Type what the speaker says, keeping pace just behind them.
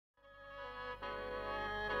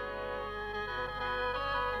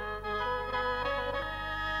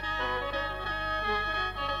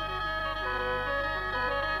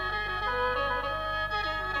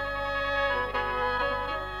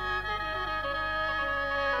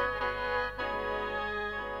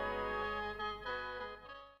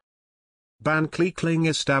Ban Kleekling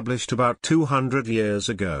established about 200 years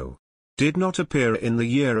ago. Did not appear in the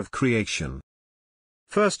year of creation.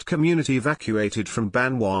 First community evacuated from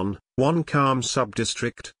Ban Wan, WanKham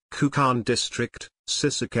Subdistrict, Khukhan District,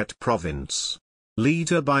 Sisaket Province.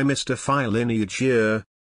 Leader by Mr. Phai lineage Yer.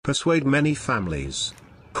 Persuade many families.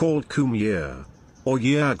 Called Khum Yer. Or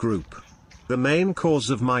Yer Group. The main cause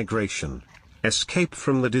of migration. Escape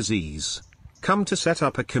from the disease. Come to set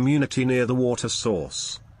up a community near the water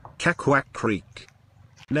source. Kak Wak Creek.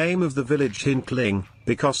 Name of the village Hin Kling,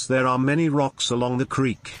 because there are many rocks along the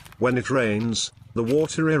creek. When it rains, the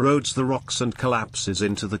water erodes the rocks and collapses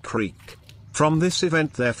into the creek. From this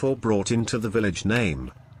event therefore brought into the village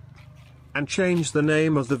name. And changed the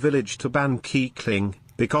name of the village to Ban Kleekling,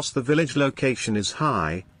 because the village location is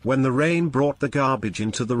high, when the rain brought the garbage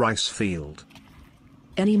into the rice field.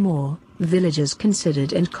 Anymore, villagers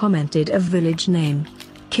considered and commented a village name.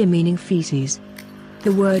 Ki meaning feces.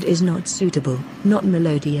 The word is not suitable, not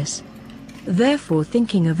melodious. Therefore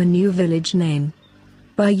thinking of a new village name.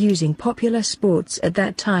 By using popular sports at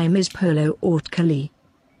that time is polo or tkali.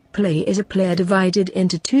 Play is a player divided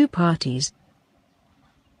into two parties.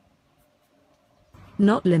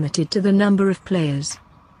 Not limited to the number of players.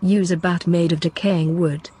 Use a bat made of decaying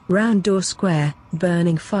wood, round or square,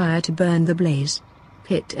 burning fire to burn the blaze.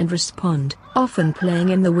 Hit and respond, often playing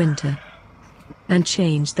in the winter. And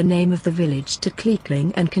changed the name of the village to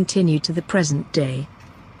KhleeKling and continued to the present day.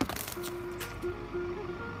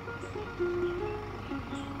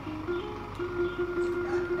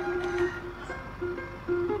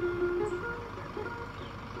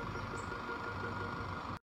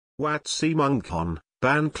 Wat Srimongkhol,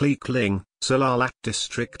 Ban KhleeKling, Sila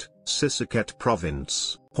District, Sisaket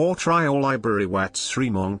Province. Trai Library Wat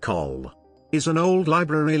Srimongkhol is an old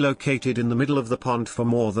library located in the middle of the pond for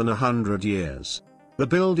more than 100 years. The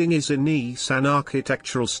building is in Nisan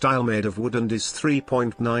architectural style made of wood and is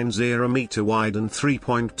 3.90 meter wide and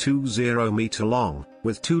 3.20 meter long,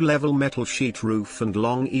 with two-level metal sheet roof and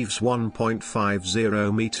long eaves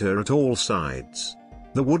 1.50 meter at all sides.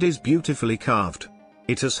 The wood is beautifully carved.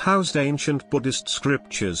 It has housed ancient Buddhist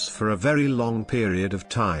scriptures for a very long period of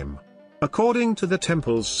time. According to the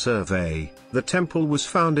temple's survey, the temple was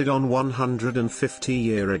founded on 150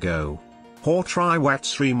 years ago. Trai Wat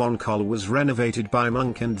Srimongkhol was renovated by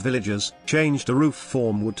monk and villagers, changed the roof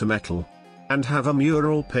form wood to metal, and have a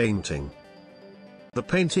mural painting. The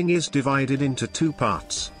painting is divided into two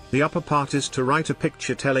parts. The upper part is to write a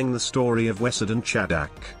picture telling the story of Wesad and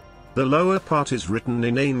Chadak. The lower part is written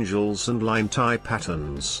in angels and line tie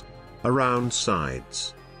patterns around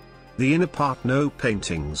sides. The inner part no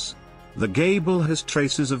paintings. The gable has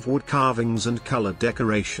traces of wood carvings and colored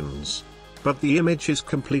decorations, but the image is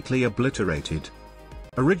completely obliterated.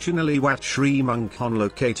 Originally Wat Srimongkhol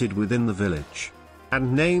located within the village,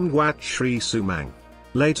 and named Wat Sri Sumang,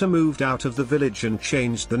 later moved out of the village and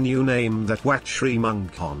changed the new name that Wat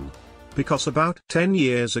Srimongkhol, because about 10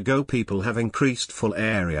 years ago people have increased full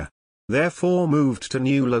area, therefore moved to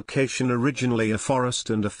new location, originally a forest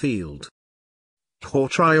and a field.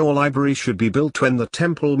 Trai library should be built when the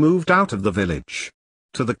temple moved out of the village.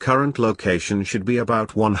 To the current location should be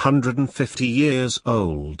about 150 years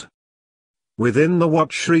old. Within the Wat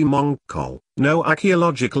Srimongkhol, no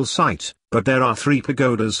archaeological site, but there are 3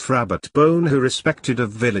 pagodas for Abbot Bone who respected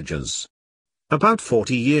of villagers. About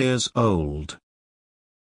 40 years old.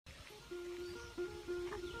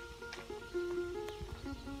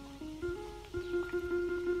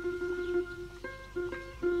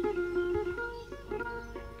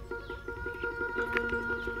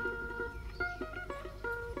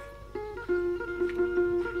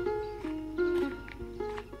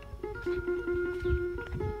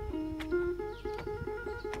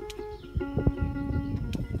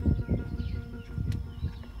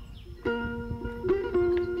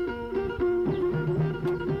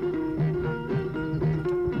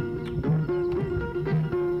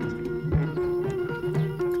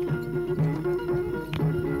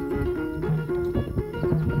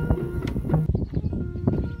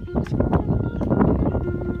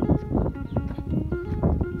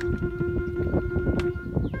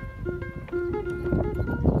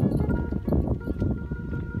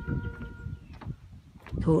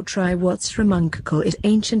 Trai Wat Srimongkhol is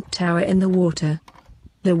ancient tower in the water.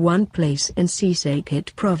 The one place in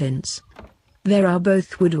Sisaket Province. There are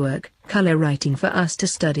both woodwork, color writing for us to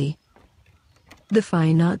study. The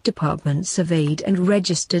Fine Art Department surveyed and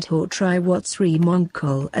registered Trai Wat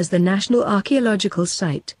Srimongkhol as the National Archaeological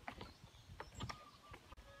Site.